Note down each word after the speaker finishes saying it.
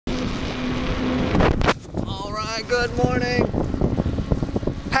Hi, good morning.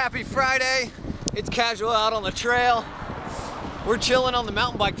 Happy Friday. It's casual out on the trail. We're chilling on the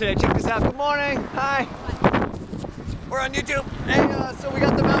mountain bike today. Check this out. Good morning. Hi. We're on YouTube. Hey, so we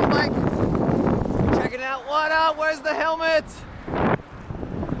got the mountain bike. Check it out. What up? Where's the helmet?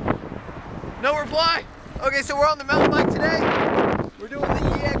 No reply. Okay, so we're on the mountain bike today. We're doing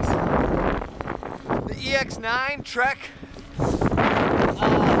the EX9 Trek.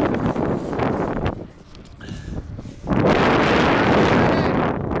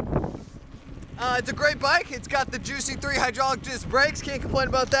 It's a great bike. It's got the juicy 3 hydraulic disc brakes. Can't complain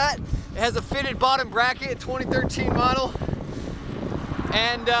about that. It has a fitted bottom bracket, 2013 model.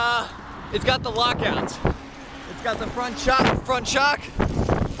 And it's got the lockouts. It's got the front shock,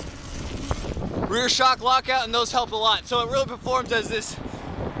 rear shock lockout, and those help a lot. So it really performs as this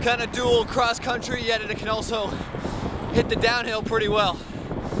kind of dual cross country, yet it can also hit the downhill pretty well.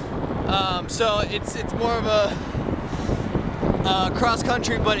 So it's more of a cross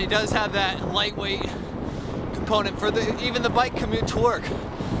country, but it does have that lightweight component for even the bike commute to work,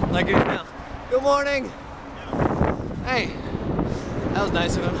 like it is now. Good morning. Hey, that was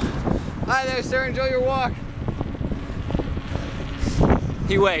nice of him. Hi there, sir. Enjoy your walk.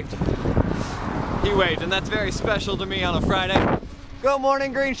 He waved. He waved, and that's very special to me on a Friday. Good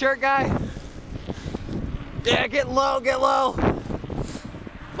morning, green shirt guy. Yeah, get low, get low.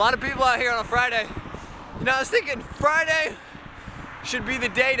 A lot of people out here on a Friday. You know, I was thinking Friday should be the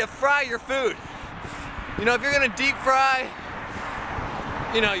day to fry your food. You know, if you're gonna deep fry,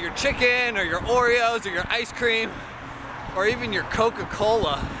 you know, your chicken or your Oreos or your ice cream or even your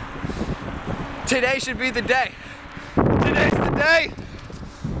Coca-Cola, today should be the day. Today's the day.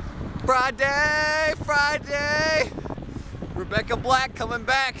 Friday, Friday. Rebecca Black coming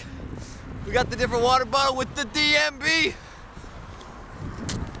back. We got the different water bottle with the DMB.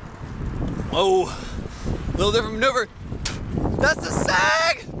 Oh, a little different maneuver. That's the same!